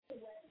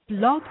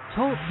Blog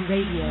Talk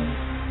Radio.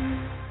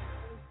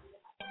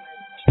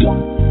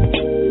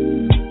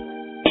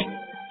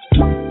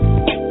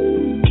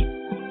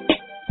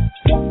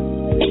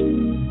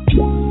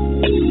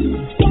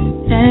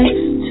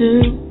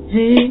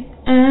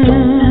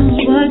 That's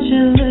what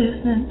you're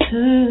listening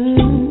to.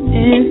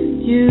 If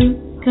you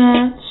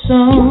got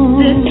soul,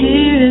 this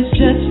here is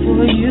just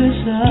for you,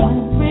 so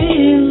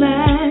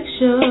relax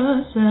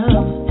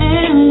yourself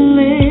and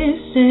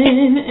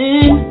listen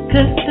in,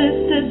 'cause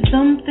this is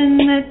something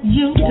that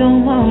you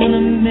don't wanna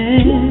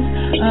miss.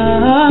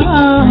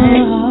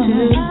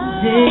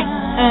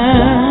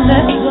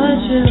 That's what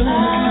you're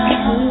listening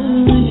to.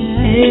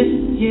 If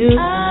you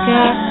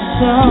got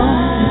soul,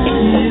 this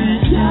here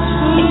is just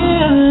for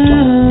you.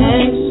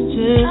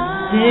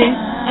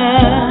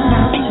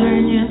 Now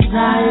turn your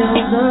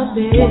dials up,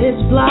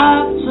 it's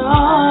Block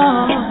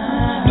Talk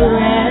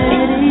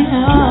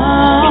Radio.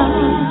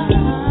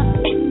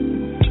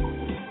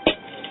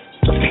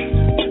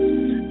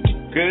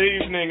 Good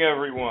evening,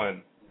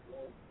 everyone.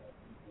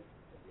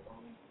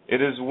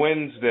 It is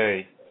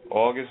Wednesday,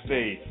 August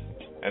 8th,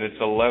 and it's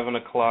 11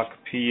 o'clock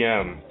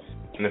p.m.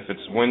 And if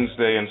it's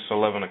Wednesday and it's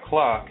 11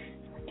 o'clock,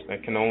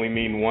 that can only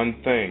mean one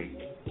thing,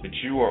 that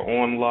you are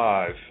on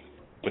live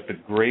with the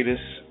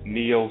greatest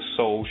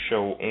neo-soul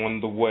show on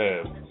the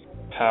web,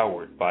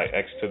 powered by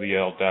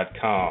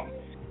xtotheL.com.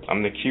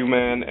 I'm the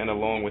Q-Man, and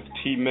along with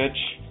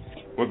T-Mitch,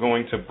 we're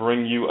going to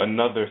bring you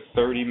another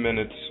 30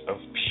 minutes of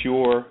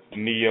pure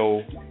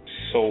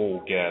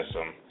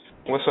neo-soul-gasm.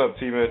 What's up,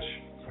 T-Mitch?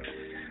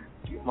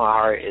 My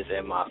heart is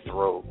in my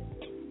throat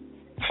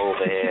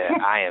over here.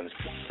 I am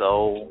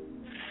so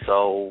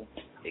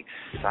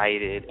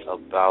excited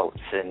about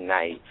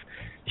tonight's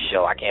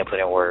show. I can't put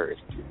in words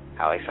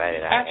how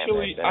excited I am.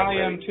 Actually, I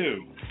am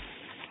too.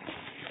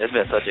 It's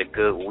been such a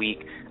good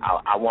week.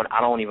 I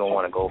don't even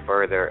want to go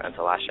further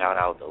until I shout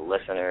out the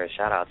listeners.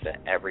 Shout out to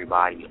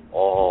everybody,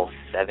 all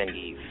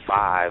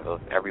 75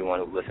 of everyone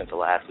who listened to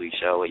last week's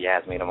show with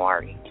Yasmin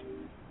Amari.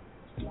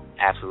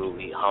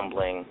 Absolutely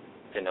humbling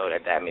to know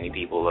that many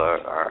people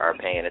are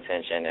paying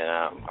attention and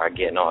are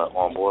getting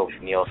on board with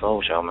the Neo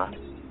Soul Show, man.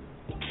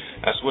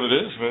 That's what it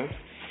is, man.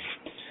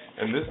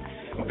 And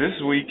this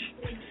week,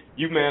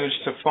 you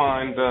managed to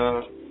find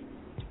the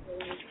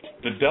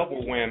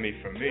double whammy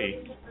for me,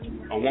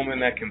 a woman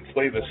that can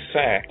play the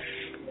sax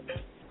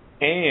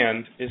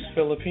and is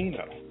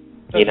Filipino.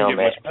 Doesn't get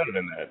much better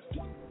than that.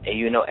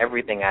 And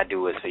everything I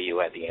do is for you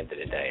at the end of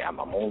the day. I'm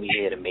only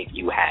here to make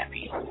you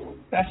happy.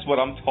 That's what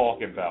I'm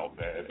talking about,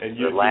 man. And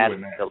you're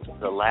doing that.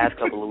 The last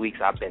couple of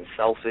weeks I've been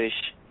selfish.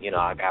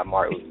 I got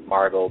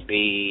Margot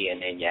B and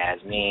then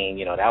Yasmin.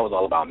 That was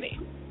all about me.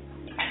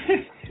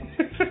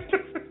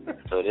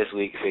 So this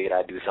week I figured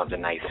I'd do something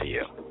nice for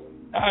you.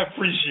 I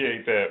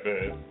appreciate that,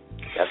 man.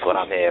 That's what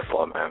I'm here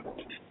for, man.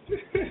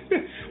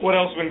 What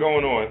else been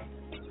going on?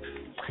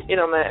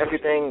 Man,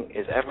 everything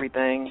is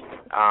everything.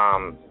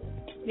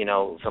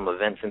 Some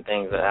events and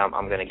things that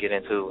I'm going to get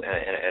into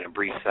in a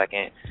brief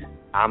second.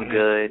 I'm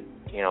good.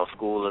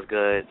 School is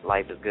good.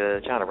 Life is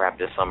good. Trying to wrap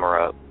this summer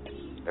up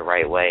the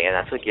right way. And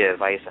I took your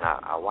advice, and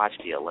I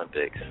watched the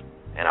Olympics,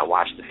 and I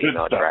watched the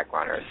female track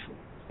runners.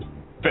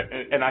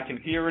 And I can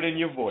hear it in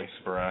your voice,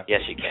 bro.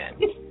 Yes, you can.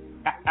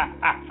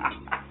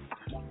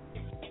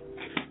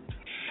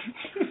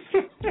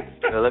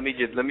 Let me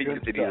get to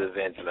these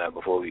events, man,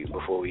 before we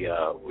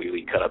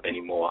cut up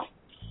anymore.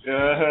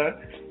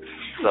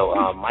 So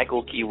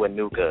Michael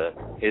Kiwanuka,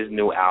 his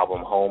new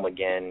album Home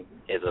Again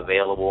is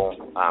available.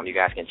 You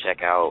guys can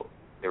check out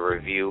the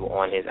review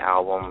on his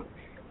album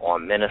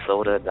on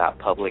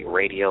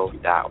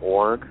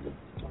minnesota.publicradio.org.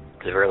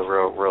 It's a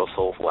real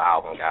soulful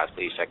album, guys.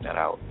 Please check that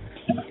out.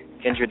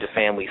 Kindred to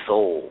Family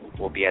Soul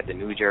will be at the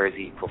New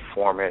Jersey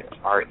Performing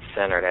Arts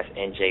Center. That's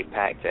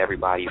NJ-PAC to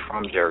everybody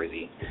from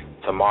Jersey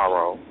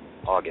tomorrow,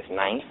 August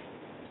 9th.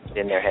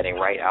 Then they're heading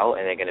right out,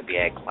 and they're going to be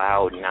at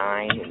Cloud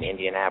 9 in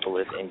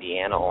Indianapolis,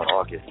 Indiana on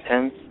August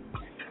 10th.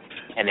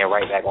 And then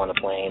right back on the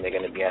plane, they're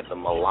going to be at the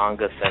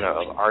Malanga Center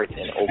of Arts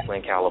in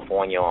Oakland,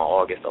 California on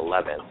August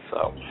 11th.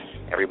 So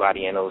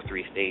everybody in those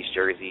three states,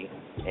 Jersey,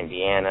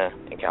 Indiana,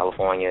 and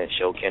California,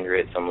 show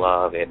Kindred some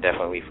love. They're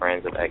definitely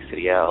friends of X to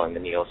the L and the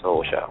Neo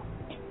Soul Show.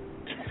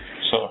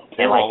 So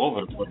they're all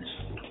over the place.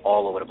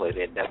 All over the place.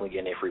 They're definitely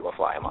getting their frequent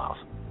flyer miles.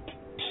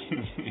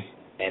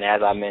 And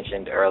as I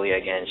mentioned earlier,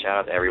 again, shout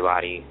out to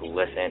everybody who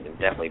listened, and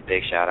definitely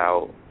big shout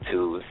out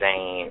to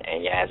Zane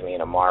and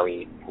Yasmin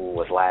Amari, who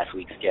was last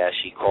week's guest.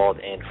 She called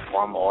in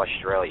from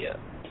Australia,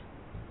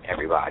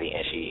 everybody,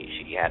 and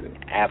she had an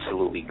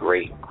absolutely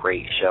great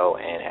show.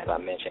 And as I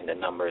mentioned, the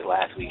numbers,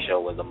 last week's show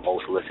was the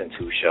most listened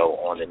to show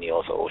on the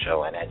Neo Soul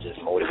Show, and that just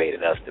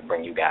motivated us to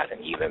bring you guys an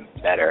even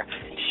better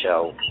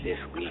show this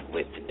week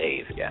with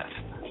today's guest.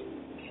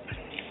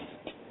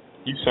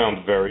 You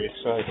sound very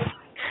excited.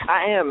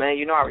 I am, man.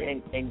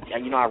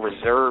 I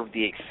reserve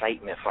the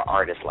excitement for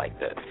artists like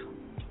this.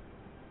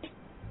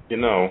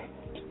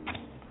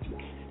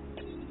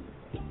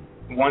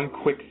 One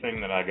quick thing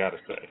that I gotta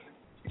say.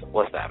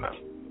 What's that, man?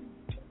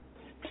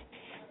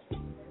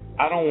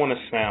 I don't want to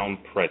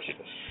sound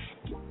prejudiced,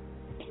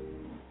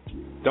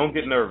 Don't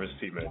get nervous,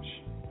 T-Mitch.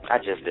 I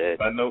just did.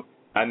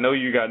 I know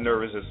you got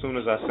nervous as soon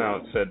as I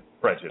said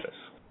prejudice.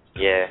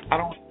 Yeah. I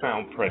don't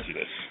sound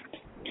prejudiced.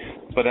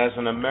 But as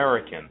an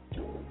American,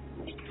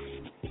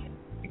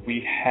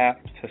 we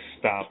have to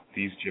stop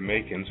these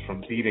Jamaicans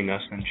from beating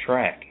us in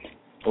track.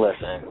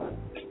 Listen.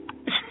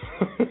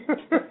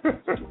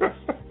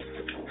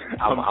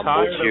 I'm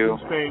tired of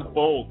Usain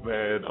Bolt,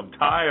 man. I'm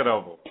tired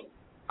of him.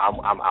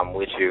 I'm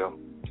with you.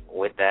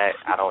 With that,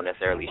 I don't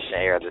necessarily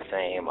share the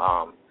same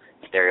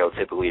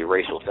stereotypically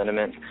racial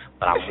sentiments,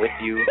 but I'm with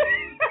you.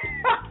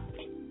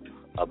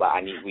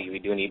 We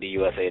do need the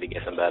USA to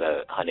get some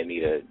better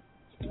 100-meter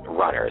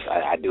runners.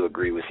 I do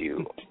agree with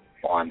you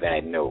on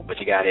that note, but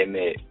you got to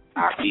admit,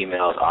 our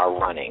females are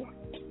running.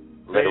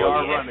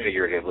 Literally and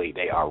figuratively,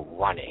 they are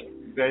running.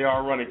 They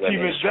are running.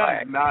 Even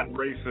that is not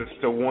racist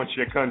to want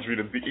your country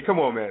to be. Come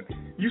on, man.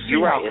 You see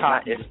how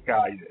cocky this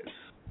guy is.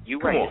 You're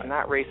right. It's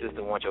not racist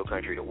to want your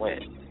country to win.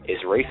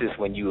 It's racist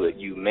when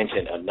you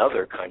mention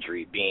another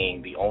country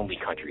being the only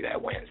country that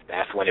wins.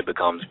 That's when it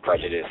becomes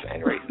prejudice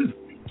and racist.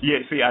 Yeah,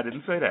 see, I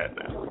didn't say that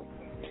now.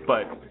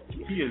 But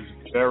he is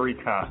very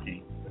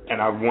cocky,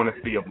 and I want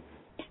to see him.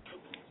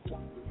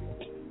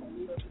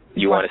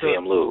 You want to see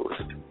him lose?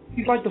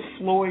 He's like the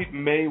Floyd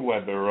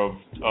Mayweather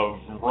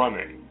of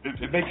running.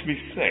 It makes me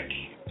sick.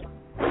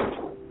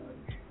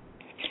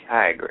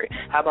 I agree.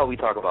 How about we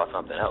talk about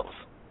something else?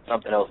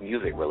 Something else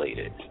music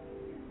related.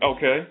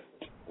 Okay.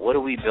 What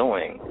are we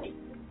doing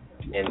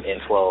in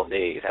 12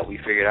 days? Have we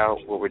figured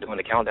out what we're doing?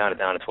 The countdown is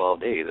down to 12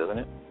 days, isn't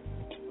it?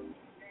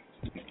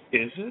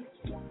 Is it?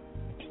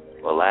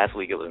 Well, last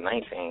week it was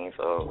 19,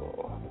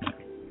 so...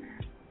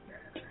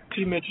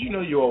 T-Mitch, you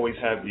know you always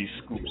have these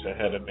scoops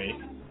ahead of me.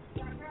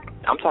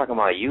 I'm talking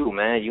about you,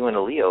 man. You and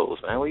the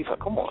Leos, man. What are you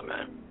talking? Come on,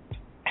 man.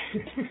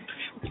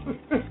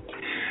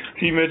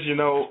 T-Mitch, you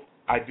know,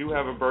 I do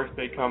have a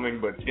birthday coming,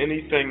 but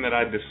anything that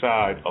I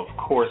decide, of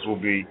course, will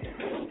be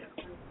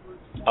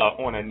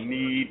on a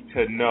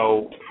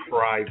need-to-know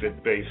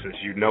private basis.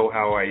 You know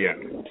how I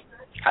am.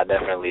 I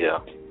definitely do.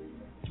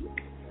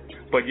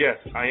 But yes,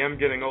 I am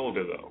getting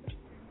older, though.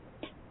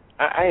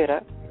 I hear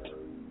that.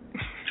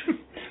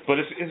 But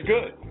it's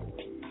good.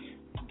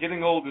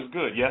 Getting old is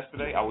good.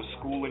 Yesterday, I was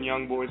schooling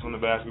young boys on the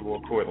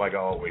basketball court like I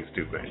always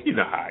do, man. You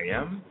know how I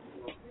am.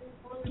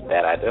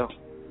 That I do.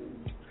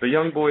 The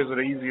young boys are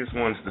the easiest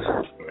ones to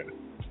school with.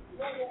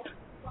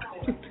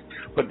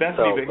 But that's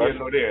neither here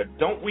nor there.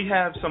 Don't we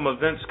have some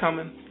events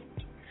coming?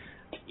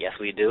 Yes,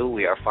 we do.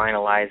 We are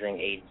finalizing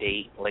a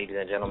date, ladies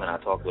and gentlemen. I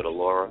talked with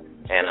Alora,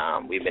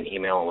 and we've been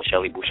emailing with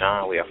Shelly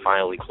Bouchon. We are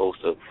finally close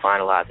to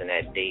finalizing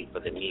that date for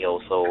the Neo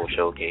Soul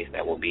Showcase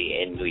that will be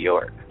in New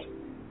York.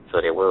 So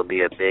there will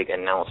be a big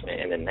announcement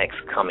in the next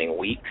coming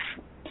weeks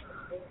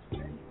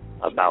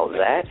about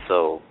that.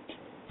 So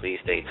please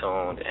stay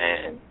tuned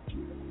and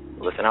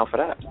listen out for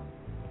that.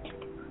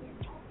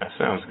 That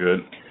sounds good.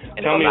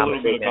 And tell me a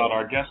little bit about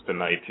our guest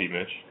tonight,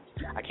 T-Mitch.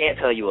 I can't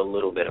tell you a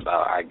little bit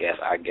about our guest.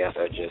 Our guests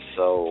are just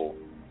so,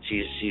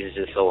 she's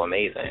just so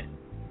amazing.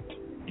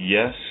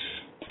 Yes,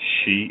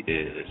 she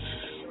is.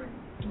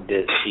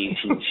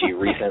 She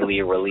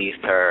recently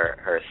released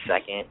her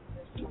second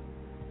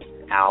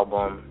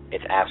album.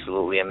 It's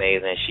absolutely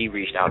amazing. She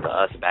reached out to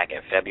us back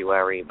in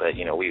February, but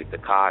you know, the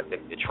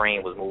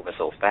train was moving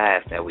so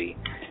fast that we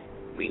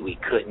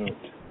couldn't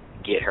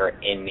get her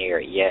in there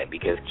yet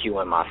because Q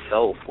and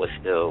myself was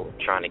still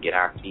trying to get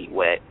our feet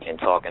wet and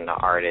talking to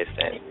artists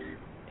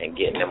and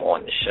getting them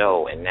on the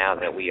show. And now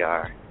that we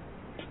are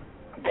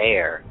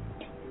there,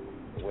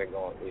 we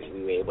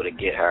were able to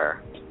get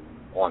her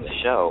on the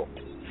show.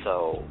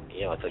 So,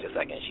 you know, it took a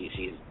second.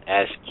 She's,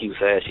 as Q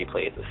says, she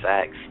plays the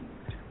sax.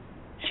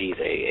 She's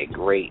a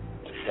great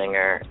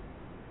singer.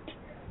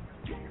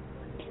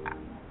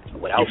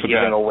 Without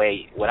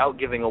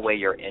giving away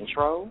your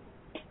intro,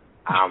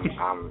 I'm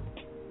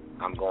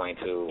going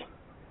to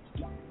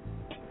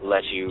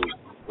let you.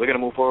 We're going to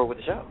move forward with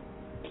the show.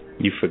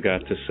 You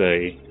forgot to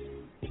say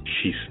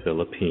she's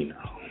Filipino.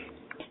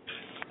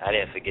 I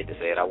didn't forget to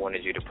say it. I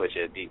wanted you to put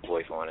your deep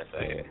voice on and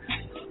say it.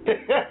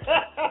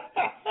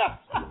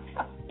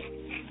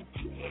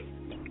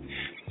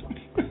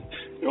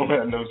 Don't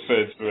have no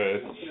sense, man.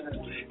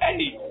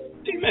 Hey,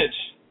 T-Mitch,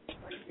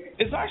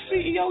 is our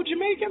CEO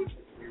Jamaican?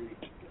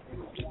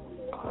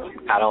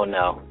 I don't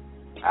know.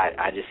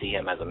 I just see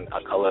him as a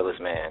colorless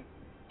man.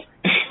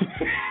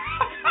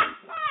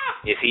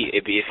 If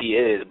he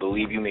is,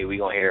 believe you me, we're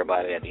going to hear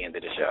about it at the end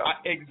of the show.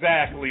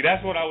 Exactly.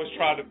 That's what I was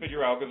trying to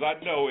figure out, because I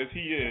know if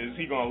he is,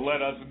 he's going to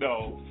let us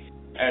know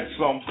at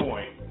some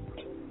point.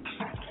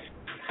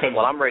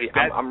 Well, I'm ready.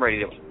 I'm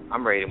ready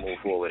to move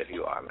forward if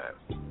you are, man.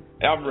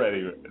 I'm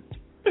ready.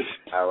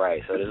 All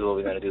right, so this is what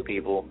we're going to do,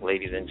 people.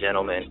 Ladies and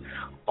gentlemen,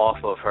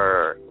 off of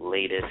her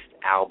latest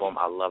album,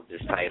 I love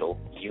this title,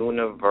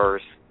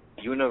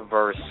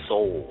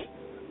 UniverSoul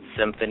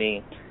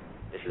Symphony.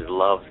 This is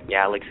Love's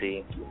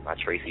Galaxy by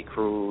Tracy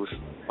Cruz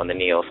on the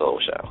Neo Soul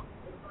Show.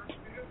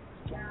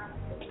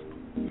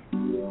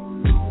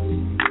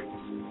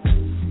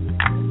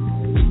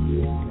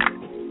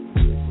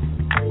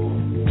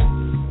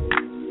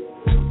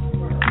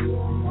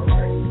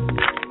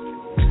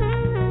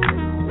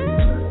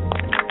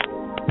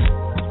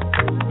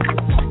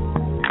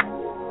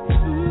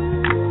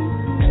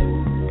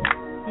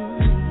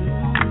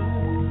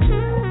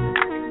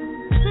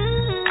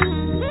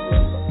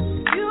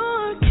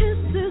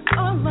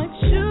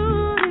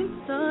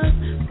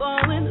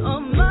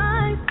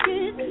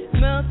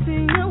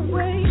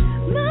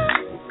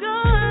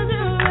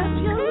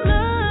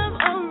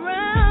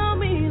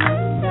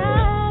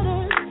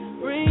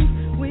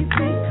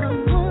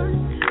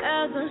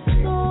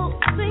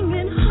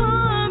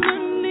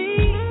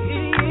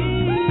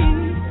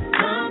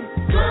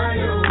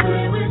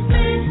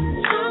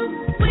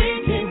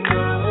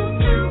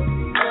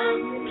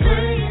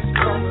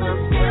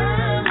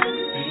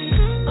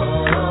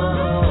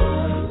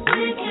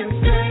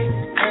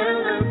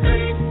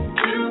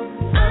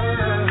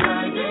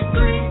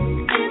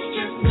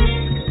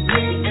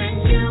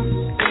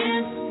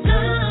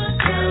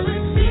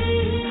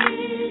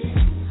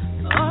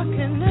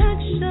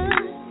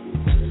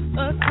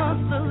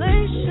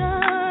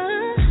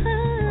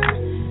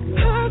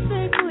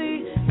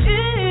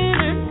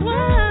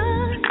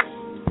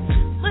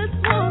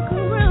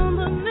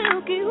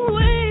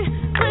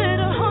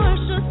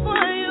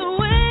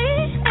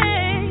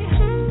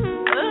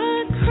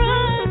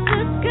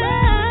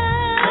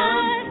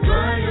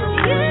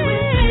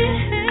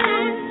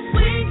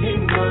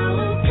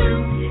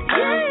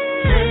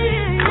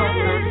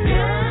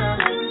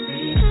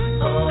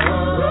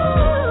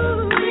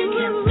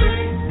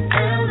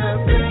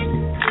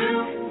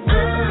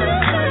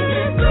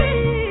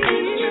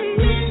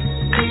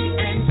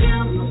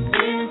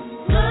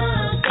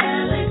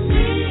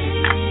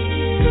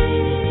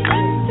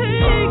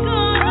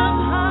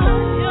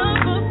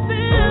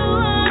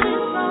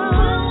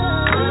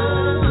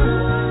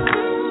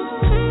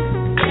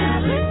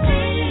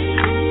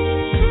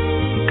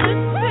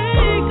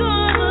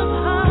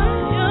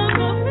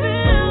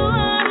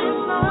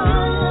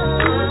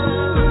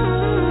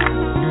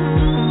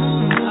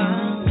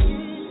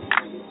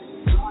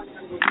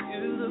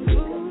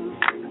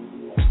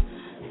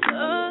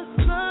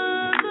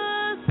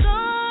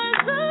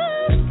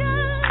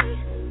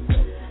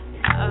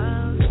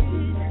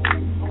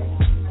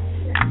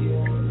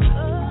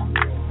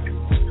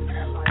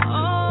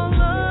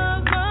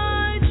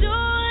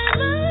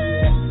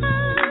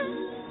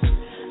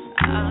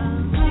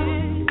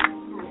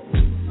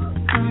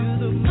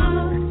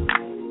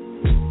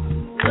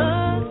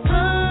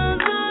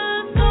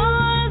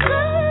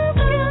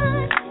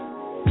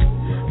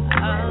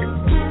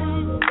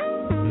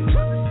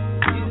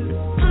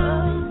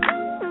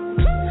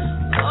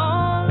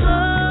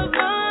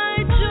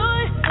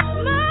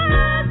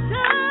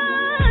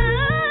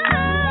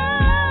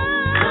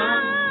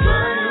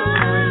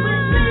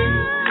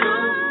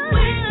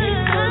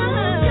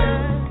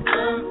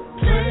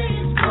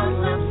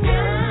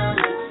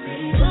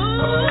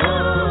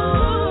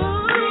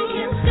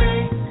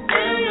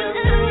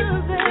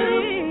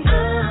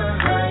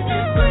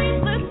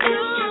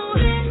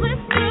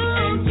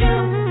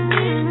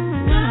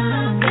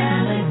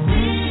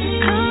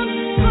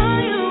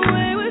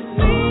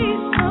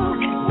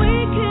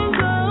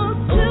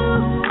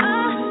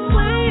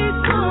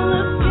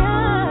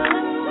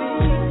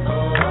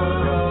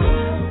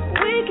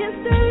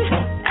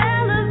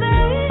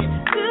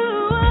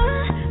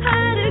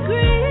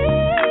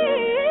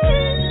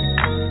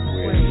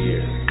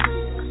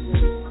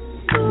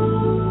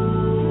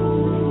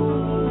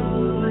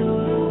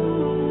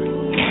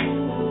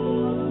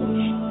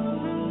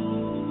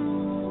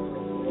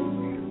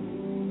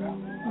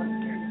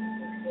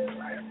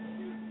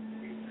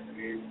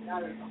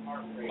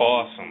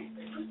 Awesome.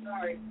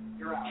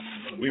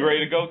 We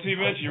ready to go,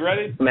 T-Mitch? You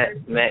ready?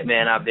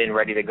 Man, I've been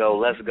ready to go.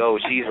 Let's go.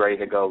 She's ready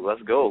to go.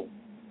 Let's go.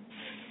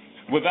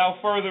 Without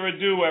further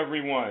ado,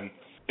 everyone,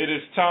 it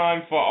is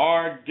time for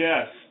our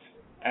guest,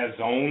 as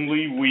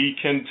only we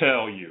can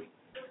tell you.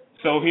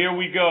 So here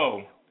we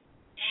go.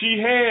 She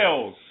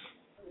hails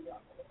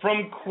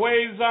from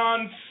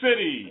Quezon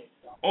City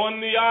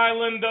on the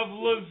island of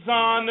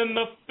Luzon in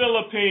the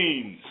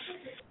Philippines.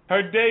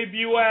 Her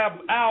debut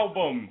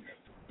album,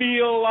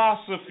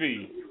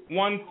 Philosophy,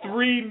 won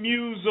 3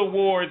 Muse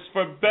Awards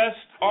for Best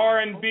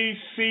R&B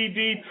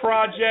CD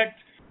Project,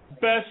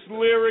 Best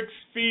Lyrics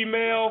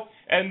Female,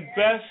 and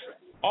Best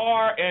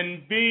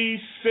R&B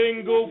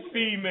Single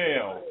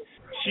Female.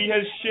 She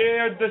has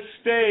shared the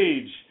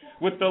stage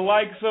with the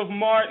likes of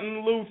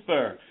Martin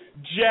Luther,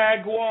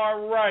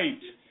 Jaguar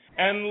Wright,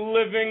 and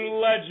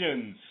living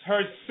legends.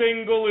 Her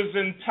single is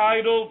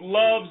entitled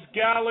Love's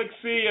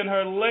Galaxy, and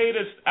her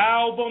latest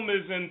album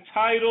is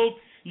entitled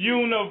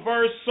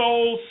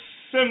UniverSoul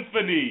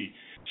Symphony.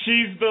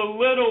 She's the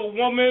little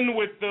woman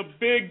with the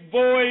big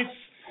voice.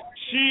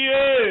 She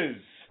is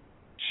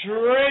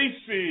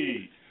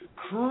Tracy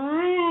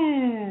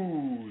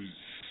Cruz.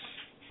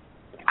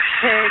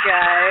 Hey,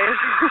 guys.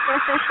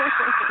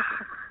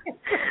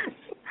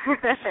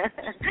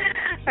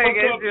 How are you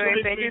guys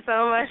doing? Tracy? Thank you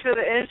so much for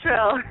the intro.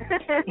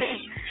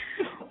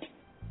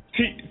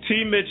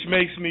 T-Mitch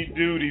makes me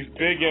do these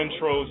big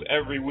intros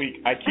every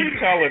week. I keep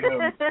telling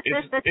him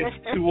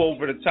it's too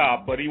over the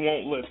top, but he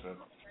won't listen.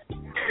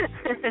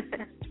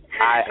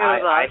 It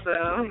was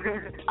awesome.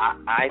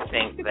 I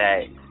think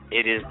that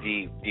it is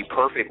the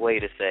perfect way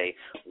to say,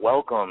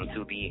 welcome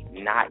to the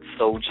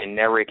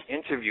not-so-generic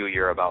interview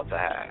you're about to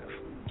have.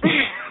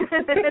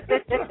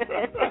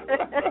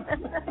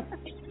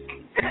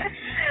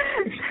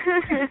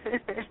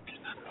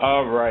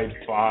 All right,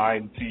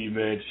 fine,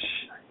 T-Mitch.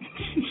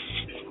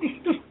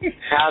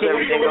 How's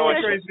everything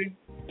going, Tracy?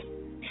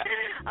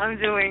 I'm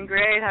doing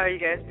great. How are you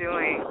guys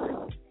doing?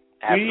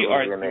 Absolutely We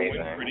are amazing.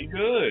 doing pretty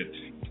good.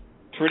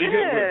 Pretty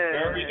good. We're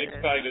very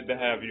excited to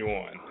have you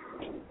on.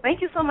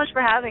 Thank you so much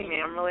for having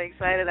me. I'm really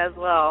excited as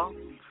well.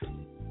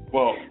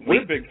 Well,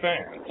 we're big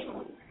fans.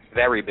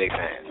 Very big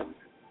fans.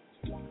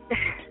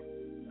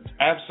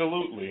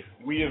 Absolutely.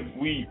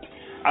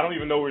 I don't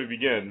even know where to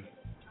begin.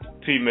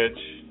 T-Mitch,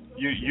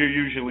 you're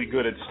usually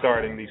good at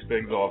starting these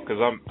things off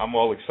because I'm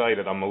all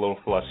excited. I'm a little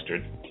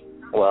flustered.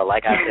 Well,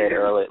 like I said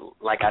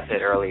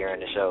earlier in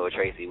the show,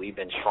 Tracy, we've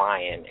been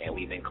trying and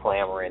we've been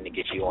clamoring to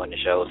get you on the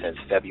show since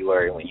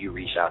February when you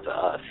reached out to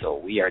us. So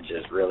we are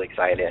just really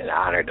excited and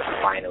honored to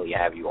finally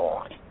have you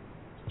on.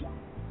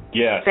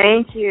 Yes.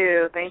 Thank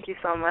you. Thank you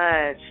so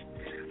much.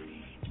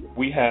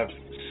 We have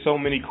so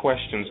many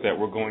questions that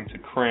we're going to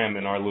cram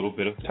in our little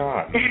bit of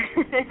time.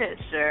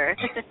 Sure.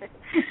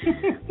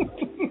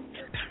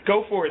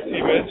 Go for it,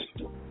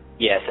 T-Mitch.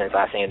 Yeah, since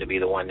I seem to be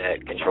the one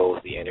that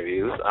controls the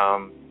interviews.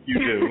 You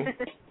do.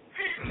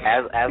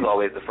 As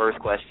always, the first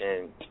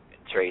question,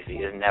 Tracy,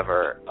 is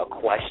never a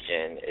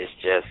question. It's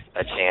just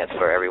a chance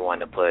for everyone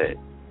to put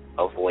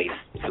a voice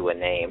to a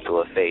name, to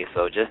a face.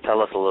 So just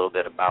tell us a little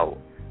bit about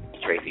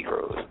Tracy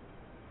Cruz.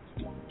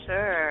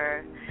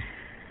 Sure.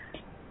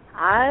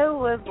 I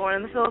was born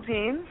in the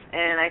Philippines,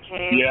 and I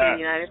came to the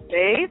United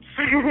States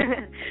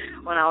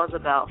when I was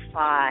about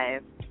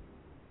 5.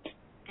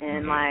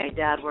 And my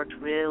dad worked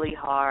really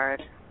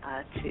hard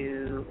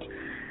to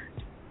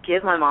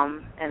give my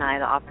mom and I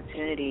the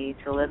opportunity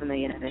to live in the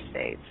United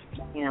States,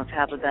 to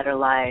have a better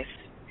life.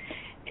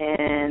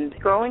 And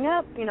growing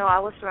up, I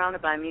was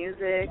surrounded by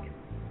music.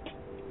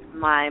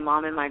 My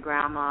mom and my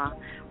grandma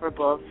were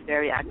both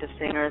very active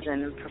singers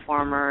and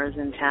performers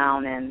in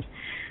town, and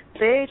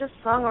they just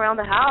sung around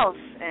the house,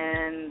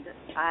 and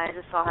I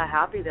just saw how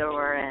happy they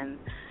were, and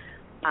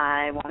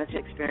I wanted to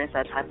experience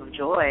that type of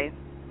joy.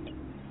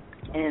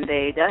 And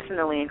they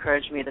definitely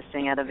encouraged me to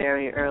sing at a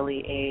very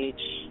early age.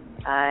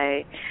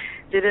 I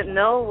didn't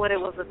know what it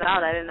was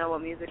about. I didn't know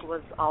what music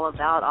was all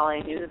about. All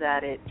I knew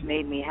that it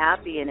made me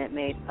happy and it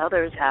made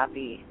others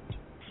happy.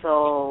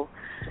 So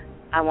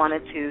I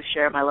wanted to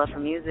share my love for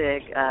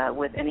music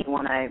with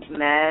anyone I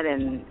met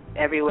and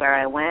everywhere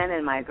I went.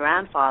 And my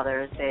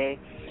grandfathers, they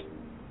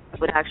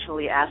would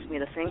actually ask me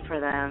to sing for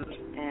them,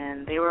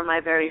 and they were my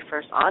very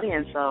first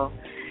audience. So,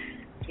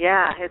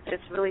 yeah,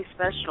 it's really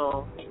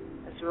special.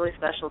 It's really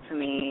special to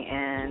me,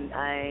 and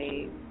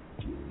I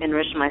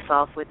enriched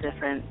myself with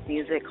different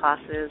music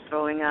classes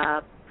growing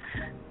up,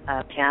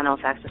 piano,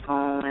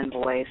 saxophone, and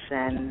voice.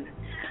 And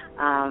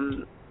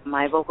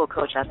my vocal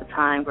coach at the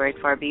time, Greg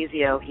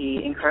Farbizio,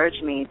 he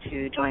encouraged me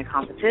to join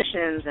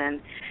competitions,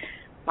 and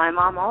my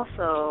mom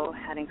also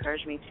had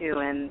encouraged me too.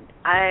 And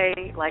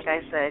like I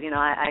said,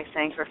 I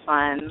sang for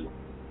fun,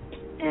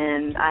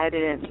 and I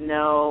didn't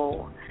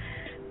know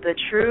the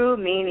true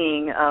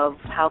meaning of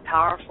how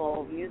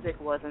powerful music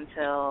was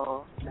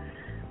until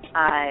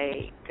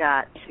I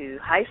got to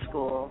high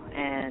school,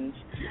 and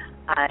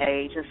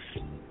I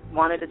just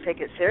wanted to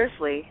take it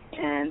seriously.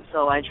 And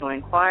so I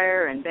joined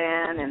choir and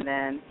band, and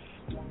then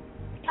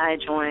I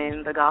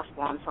joined the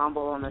gospel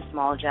ensemble and the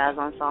small jazz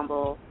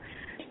ensemble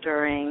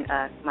during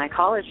my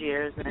college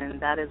years, and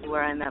that is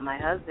where I met my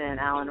husband,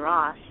 Alan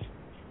Ross.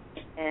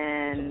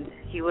 And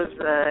he was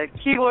a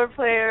keyboard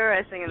player.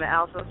 I sing in the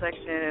alto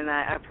section, and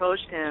I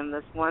approached him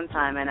this one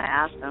time, and I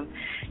asked him,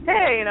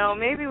 hey,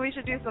 maybe we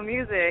should do some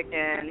music.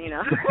 And,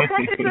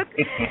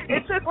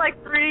 it took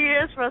like 3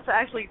 years for us to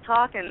actually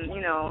talk and,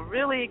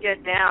 really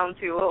get down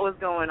to what was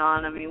going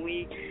on. I mean,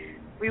 we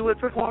would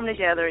perform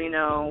together,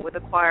 with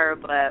the choir,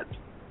 but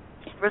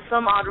for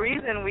some odd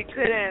reason we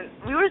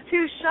were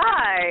too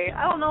shy.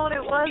 I don't know what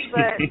it was,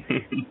 but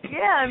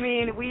yeah, I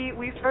mean,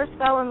 we first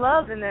fell in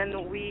love, and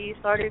then we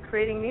started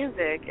creating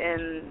music,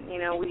 and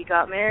we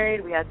got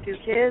married, we had 2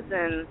 kids,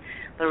 and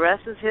the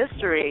rest is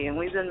history, and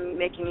we've been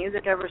making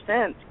music ever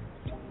since.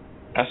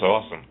 That's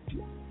awesome.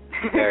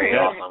 Very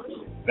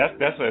awesome.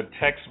 That's a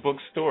textbook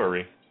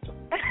story.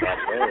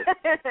 That's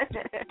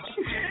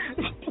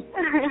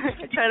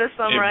Try to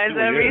summarize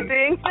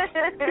everything.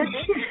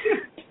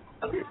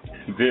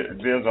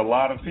 There's a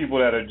lot of people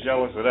that are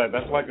jealous of that.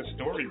 That's like a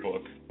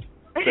storybook,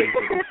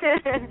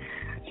 basically.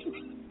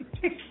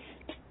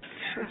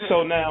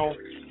 So now,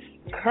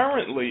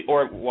 currently,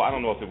 or I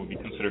don't know if it would be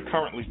considered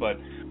currently, but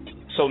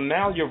so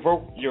now your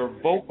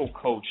vocal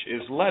coach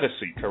is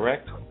Lettucey,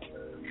 correct?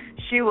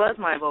 She was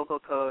my vocal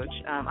coach.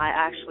 I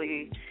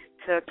actually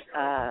took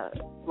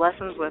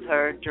lessons with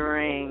her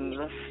during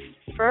the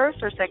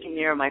first or second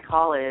year of my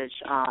college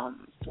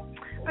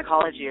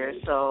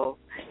years. So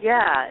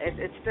yeah,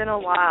 it's been a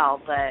while,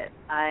 but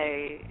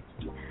I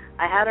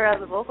had her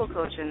as a vocal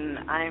coach, and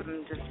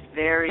I'm just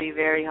very,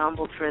 very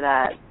humbled for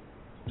that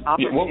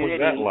opportunity. Yeah, what was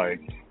that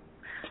like?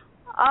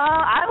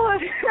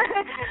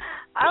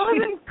 I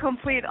was in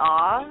complete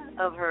awe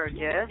of her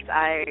gift.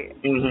 I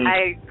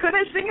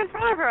couldn't sing in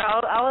front of her.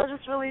 I was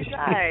just really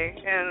shy,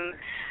 and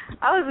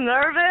I was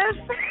nervous.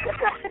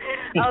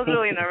 I was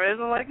really nervous.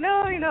 I'm like,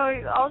 no,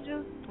 I'll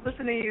just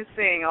listen to you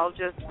sing. I'll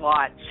just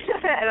watch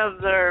and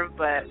observe.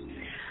 But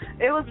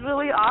it was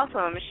really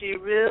awesome. She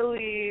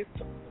really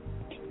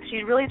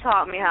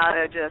taught me how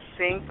to just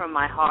sing from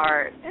my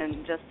heart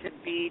and just to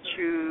be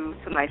true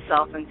to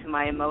myself and to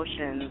my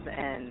emotions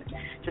and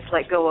just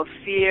let go of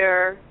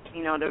fear,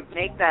 to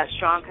make that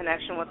strong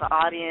connection with the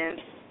audience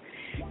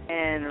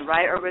and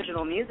write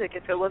original music.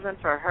 If it wasn't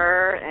for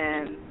her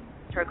and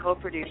her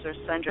co-producer,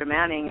 Sandra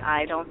Manning,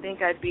 I don't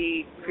think I'd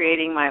be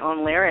creating my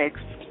own lyrics.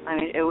 I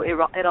mean,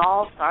 it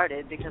all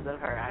started because of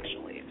her,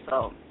 actually.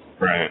 So,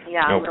 right.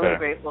 Yeah, I'm really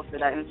grateful for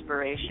that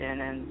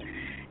inspiration. And,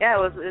 yeah, it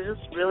was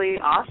just really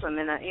awesome.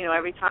 And,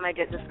 every time I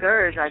get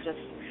discouraged, I just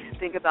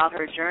think about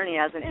her journey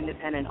as an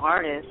independent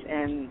artist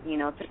and,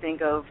 to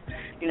think of,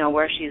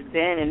 where she's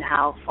been and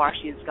how far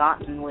she's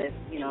gotten with,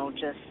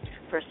 just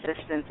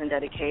persistence and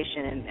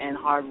dedication and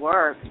hard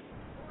work.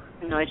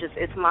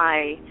 It's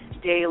my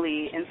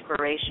daily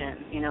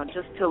inspiration,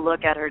 just to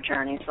look at her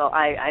journey. So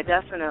I'm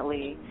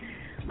definitely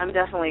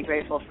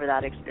grateful for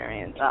that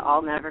experience.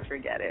 I'll never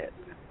forget it.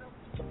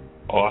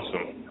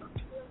 Awesome.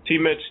 T.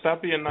 Mitch,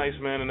 stop being nice,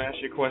 man, and ask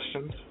your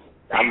questions.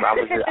 I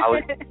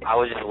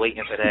was just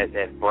waiting for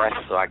that breath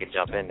so I could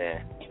jump in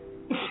there.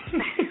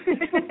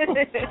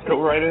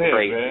 Go right ahead,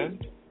 man.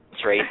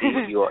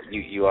 Tracy,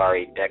 you are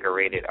a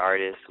decorated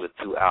artist with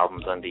 2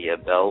 albums under your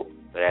belt,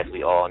 but as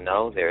we all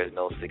know, there is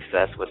no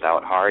success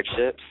without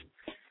hardships.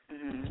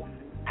 Mm-hmm.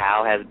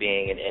 How has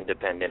being an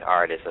independent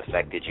artist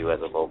affected you as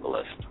a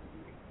vocalist?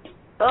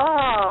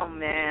 Oh,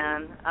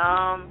 man.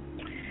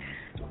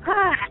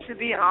 To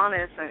be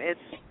honest, it's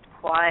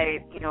quite,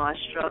 a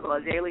struggle,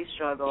 a daily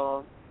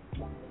struggle,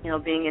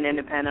 being an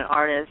independent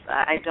artist.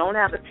 I don't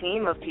have a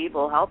team of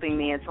people helping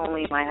me. It's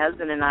only my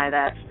husband and I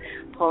that's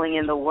pulling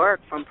in the work,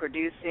 from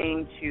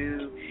producing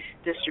to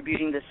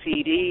distributing the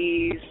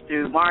CDs,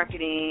 through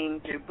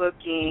marketing, through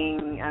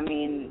booking,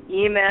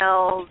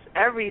 emails,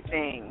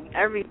 everything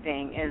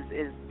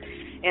is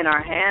in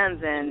our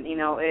hands, and,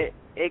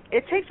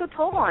 it takes a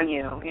toll on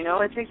you.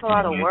 It takes a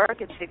lot of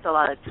work. It takes a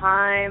lot of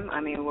time.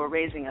 We're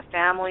raising a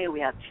family. We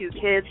have 2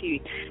 kids.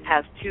 He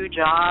has 2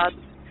 jobs.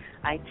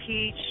 I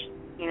teach,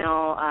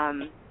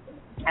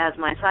 as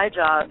my side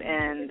job,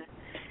 and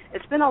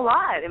it's been a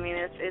lot.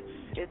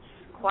 It's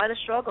quite a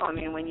struggle.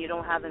 When you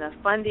don't have enough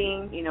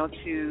funding,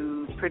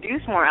 to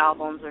produce more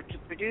albums or to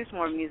produce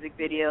more music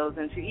videos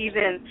and to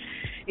even,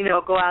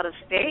 go out of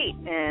state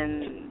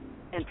and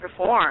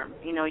perform.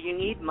 You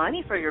need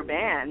money for your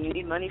band. You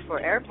need money for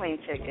airplane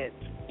tickets,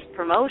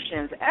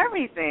 promotions,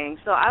 everything.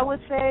 So I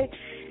would say,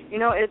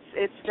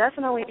 it's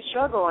definitely a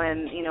struggle,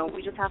 and,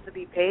 we just have to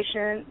be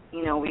patient.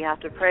 We have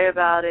to pray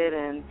about it,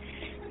 and,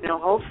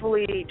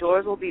 hopefully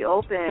doors will be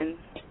open,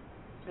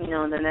 in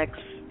the next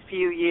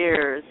few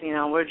years.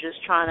 We're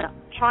just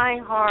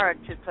trying hard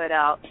to put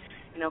out,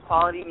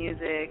 quality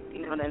music,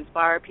 to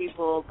inspire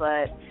people,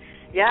 but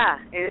yeah,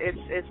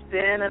 it's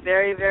been a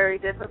very, very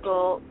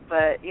difficult,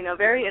 but,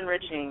 very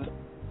enriching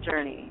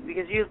journey,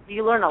 because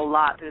you learn a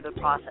lot through the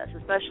process,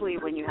 especially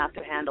when you have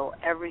to handle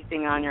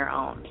everything on your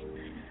own.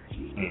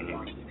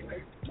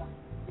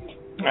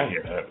 I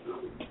hear that.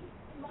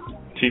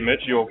 T.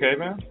 Mitch, you okay,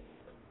 man?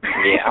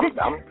 Yeah,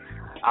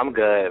 I'm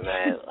good,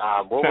 man.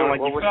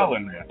 you fell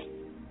in there.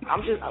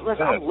 I'm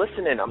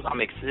listening. I'm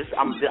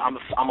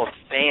a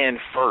fan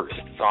first,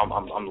 so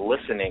I'm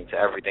listening to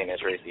everything that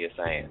Tracy is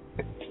saying.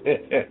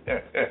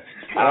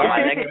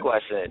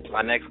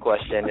 My next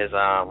question is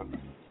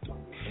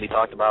we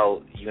talked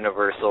about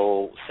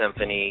UniverSoul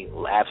Symphony.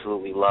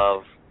 Absolutely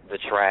love the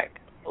track.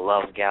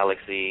 Love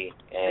Galaxy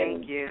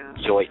and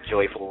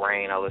Joyful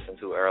Rain I listened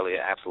to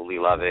earlier. Absolutely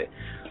love it.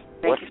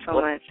 Thank you so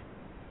much.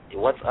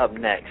 What's up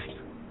next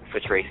for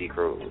Tracy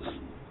Cruz?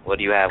 What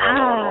do you have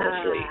on the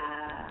street?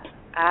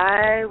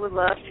 I would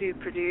love to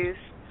produce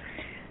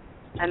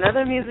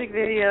another music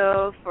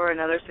video for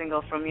another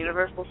single from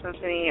UniverSoul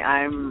Symphony.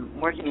 I'm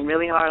working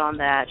really hard on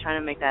that, trying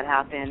to make that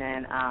happen,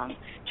 and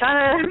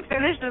trying to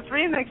finish this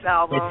remix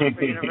album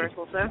for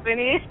UniverSoul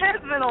Symphony. It's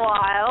been a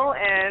while,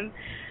 and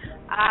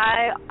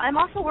I'm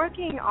also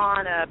working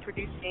on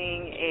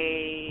producing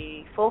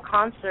a full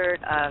concert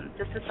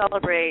just to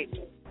celebrate,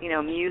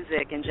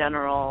 music in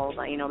general,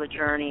 the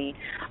journey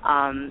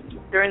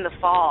during the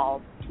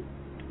fall.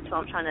 So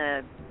I'm trying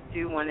to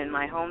do one in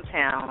my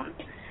hometown.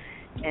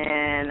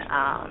 And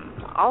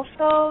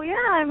also,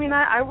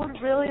 I would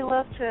really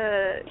love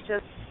to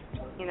just,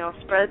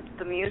 spread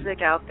the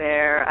music out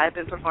there. I've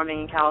been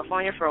performing in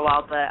California for a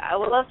while, but I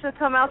would love to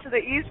come out to the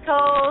East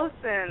Coast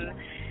and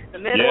the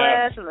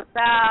Midwest and the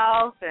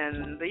South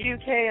and the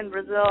UK and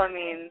Brazil. I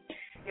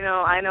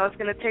know it's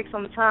going to take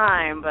some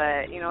time,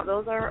 but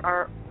those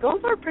are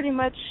pretty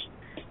much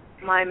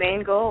my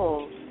main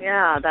goals.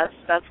 Yeah,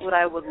 that's what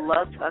I would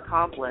love to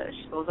accomplish.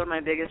 Those are my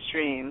biggest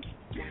dreams.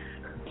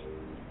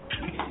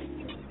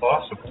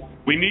 Awesome.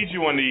 We need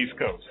you on the East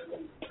Coast.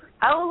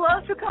 I would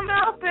love to come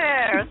out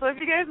there. So if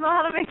you guys know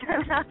how to make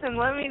that happen,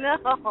 let me know.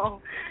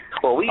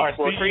 Our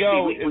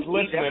CEO is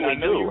listening. I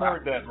know you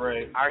heard that,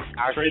 Ray. Our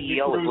Tracy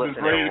CEO Cruz is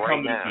is ready to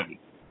come now. to the city.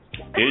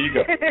 There you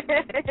go.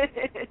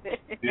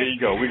 There you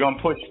go. We're going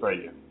to push for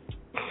you.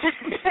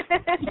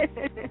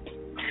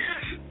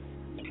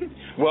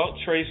 Well,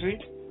 Tracy,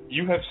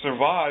 you have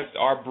survived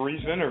our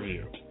brief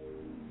interview.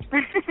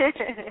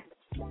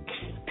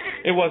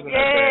 It wasn't that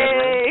bad,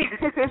 right?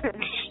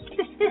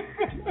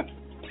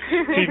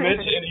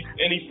 T-Mitch,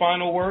 any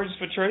final words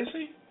for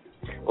Tracy?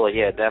 Well,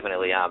 yeah,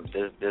 definitely.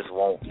 This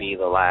won't be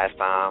the last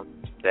time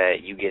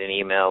that you get an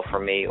email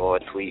from me or a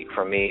tweet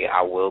from me.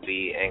 I will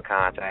be in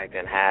contact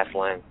and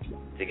hassling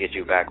to get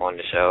you back on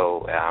the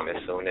show as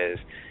soon as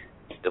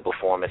the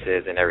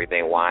performances and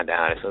everything wind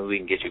down. As soon as we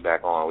can get you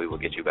back on, we will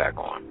get you back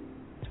on.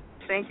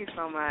 Thank you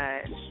so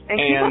much. And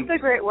keep up the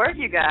great work,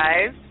 you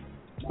guys.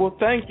 Well,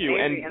 thank you.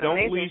 And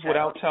don't leave show.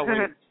 without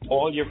telling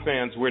all your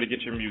fans where to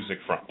get your music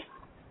from.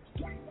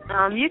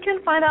 You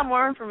can find out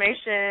more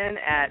information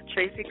at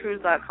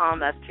tracycruz.com.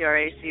 That's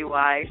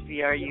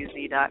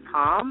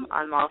TracyCruz.com.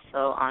 I'm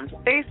also on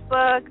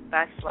Facebook,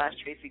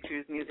 /Tracy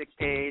Cruz Music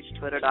page,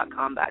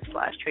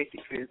 Twitter.com/Tracy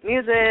Cruz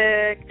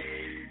Music,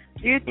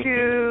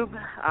 YouTube,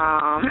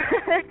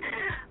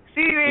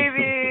 CD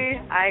Baby,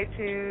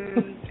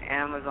 iTunes,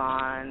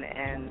 Amazon,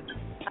 and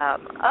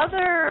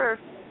other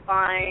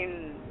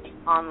fine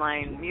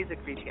online music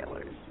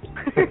retailers.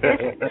 So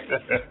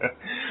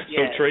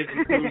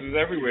Tracy Cruz is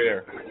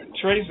everywhere.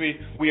 Tracy,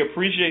 we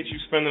appreciate you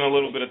spending a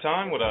little bit of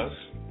time with us.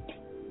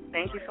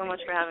 Thank you so much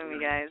for having me,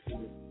 guys.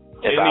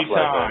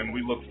 Anytime.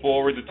 We look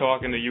forward to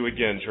talking to you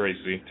again,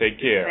 Tracy. Take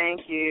care.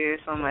 Thank you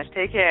so much.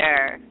 Take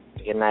care.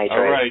 Good night,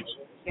 Tracy. All right.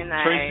 Good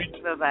night.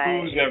 Tracy Bye-bye.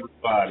 Cruz,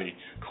 everybody,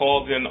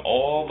 called in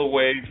all the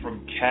way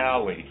from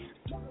Cali.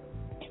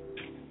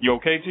 You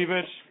okay,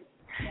 T-Mitch?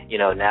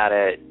 Now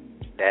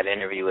that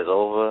interview is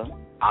over,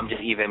 I'm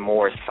just even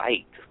more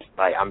psyched.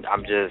 Like I'm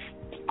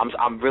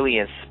really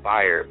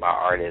inspired by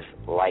artists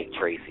like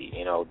Tracy.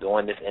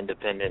 Doing this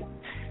independent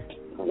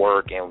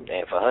work, and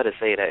for her to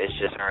say that it's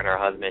just her and her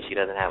husband, she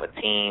doesn't have a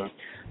team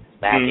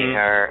backing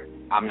her.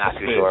 I'm not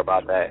too sure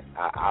about that.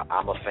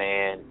 I'm a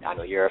fan. I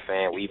know you're a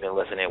fan. We've been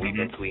listening. We've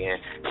been tweeting.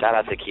 Shout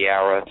out to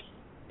Kiara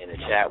in the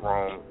chat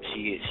room.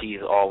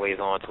 She's always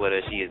on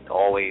Twitter. She is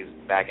always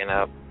backing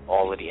up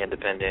all of the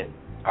independent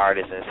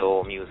artists and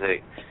soul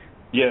music.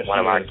 Yes, one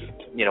of our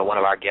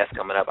guests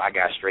coming up, I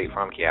got straight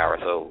from Kiara.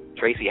 So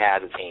Tracy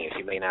has a team.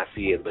 She may not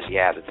see it, but she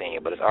has a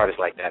team. But it's artists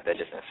like that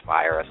just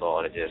inspire us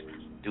all to just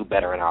do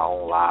better in our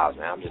own lives.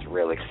 And I'm just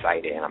real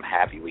excited, and I'm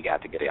happy we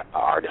got to get an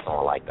artist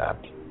on like that.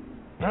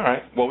 All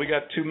right. Well, we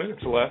got 2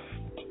 minutes left.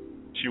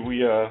 Should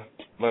we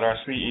let our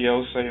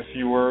CEO say a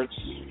few words?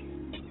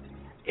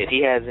 If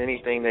he has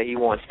anything that he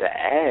wants to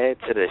add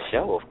to the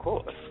show, of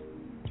course.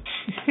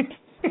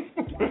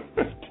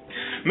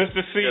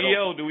 Mr.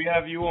 CEO, do we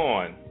have you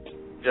on?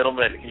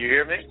 Gentlemen, can you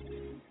hear me?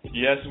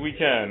 Yes, we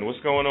can. What's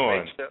going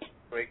on?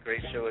 Great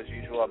show as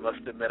usual. I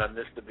must admit I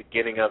missed the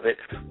beginning of it,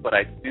 but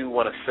I do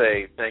want to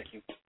say thank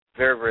you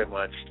very, very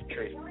much to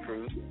Tracy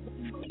Cruz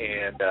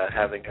and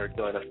having her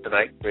join us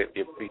tonight.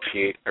 Greatly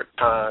appreciate her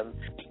time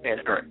and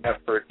her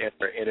effort and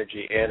her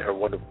energy and her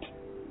wonderful.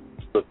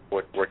 Look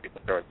forward to working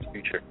with her in the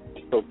future.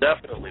 So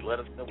definitely let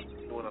us know what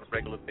you're doing on a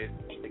regular basis.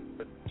 Get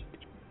your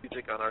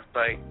music on our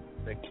site.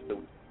 Make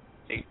sure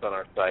dates on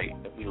our site,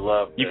 and we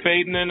love. You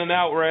fading in and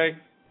out, Ray.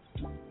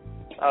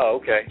 Oh,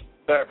 okay.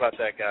 Sorry about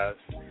that, guys.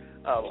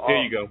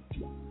 There you go.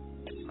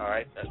 All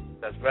right,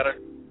 that's better?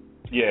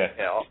 Yeah.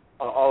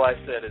 All I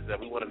said is that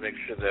we want to make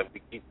sure that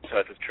we keep in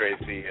touch with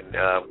Tracy, and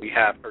we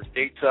have her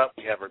dates up,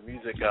 we have her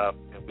music up,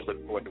 and we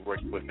look forward to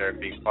working with her and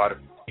being part of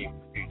the team in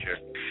the future.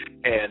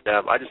 And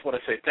I just want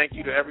to say thank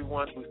you to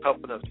everyone who's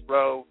helping us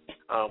grow.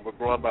 We're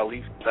growing by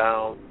leaps and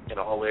bounds in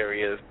all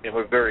areas, and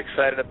we're very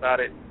excited about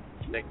it.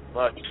 Thank you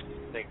much.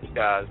 Thank you,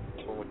 guys.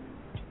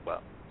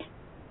 Well,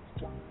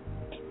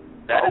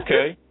 that is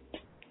okay.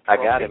 I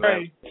got it,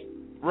 man.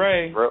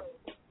 Ray,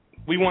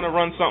 we want to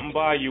run something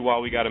by you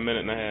while we got a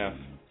minute and a half.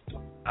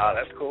 Oh,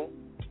 that's cool.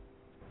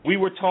 We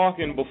were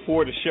talking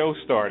before the show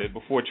started,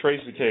 before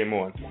Tracy came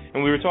on,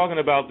 and we were talking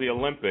about the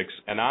Olympics,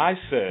 and I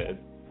said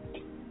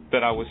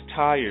that I was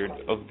tired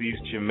of these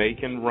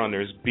Jamaican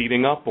runners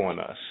beating up on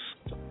us.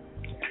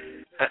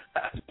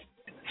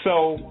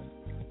 So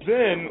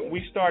then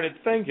we started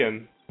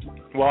thinking,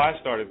 I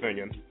started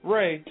thinking,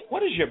 Ray,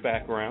 what is your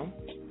background?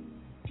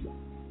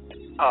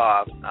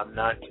 I'm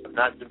not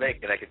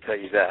Jamaican, I can tell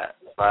you that.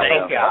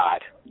 Thank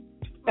God.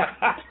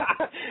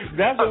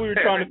 That's what we were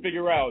trying to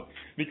figure out,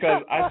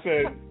 because I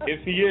said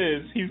if he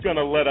is, he's going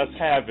to let us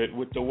have it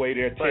with the way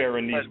they're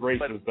tearing these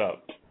races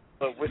up.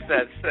 But with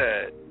that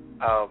said,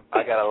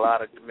 I got a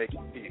lot of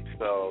Jamaican peeps,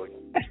 so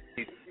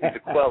you need to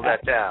quell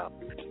that down.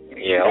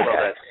 Yeah,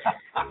 okay.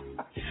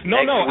 No,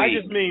 I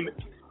just mean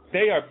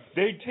they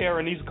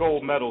tearing these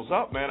gold medals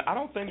up, man. I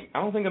don't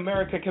think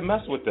America can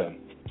mess with them.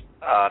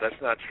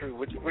 That's not true.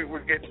 We're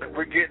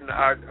getting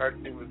our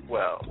due as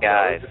well.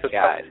 Guys, it's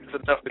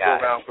enough to go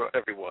around for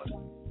everyone.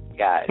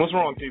 Guys. What's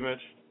wrong,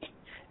 T-Mitch?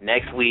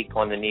 Next week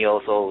on the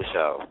UniverSoul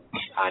Show,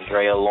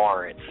 Andrea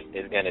Lawrence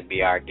is going to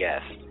be our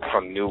guest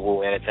from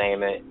UniverSoul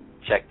Entertainment.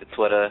 Check the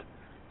Twitter.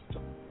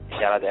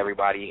 Shout out to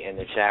everybody in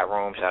the chat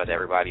room. Shout out to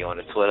everybody on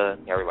the Twitter.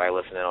 Everybody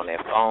listening on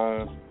their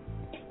phone.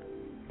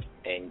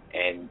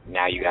 And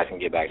now you guys can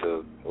get back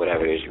to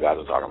whatever it is you guys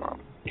were talking about.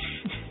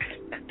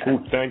 Ooh,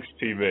 thanks,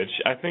 T-Mitch.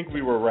 I think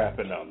we were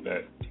wrapping up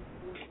that.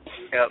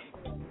 Yep.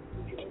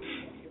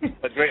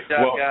 But great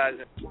job, guys.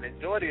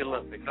 Enjoy the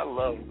Olympics. I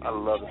love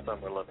the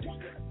Summer Olympics.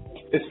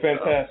 It's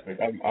fantastic.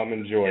 I'm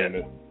enjoying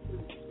it.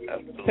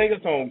 Absolutely. Take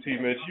us home,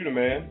 T-Mitch. You the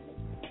man.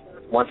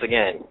 Once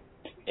again,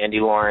 Andy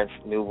Lawrence,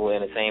 UniverSoul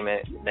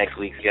Entertainment, next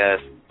week's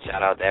guest.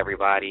 Shout out to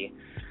everybody.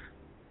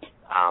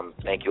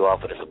 Thank you all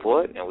for the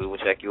support, and we will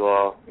check you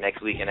all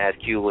next week. And as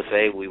Q will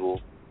say, we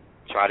will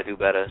try to do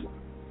better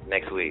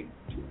next week.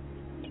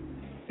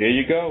 There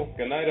you go.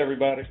 Good night,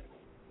 everybody.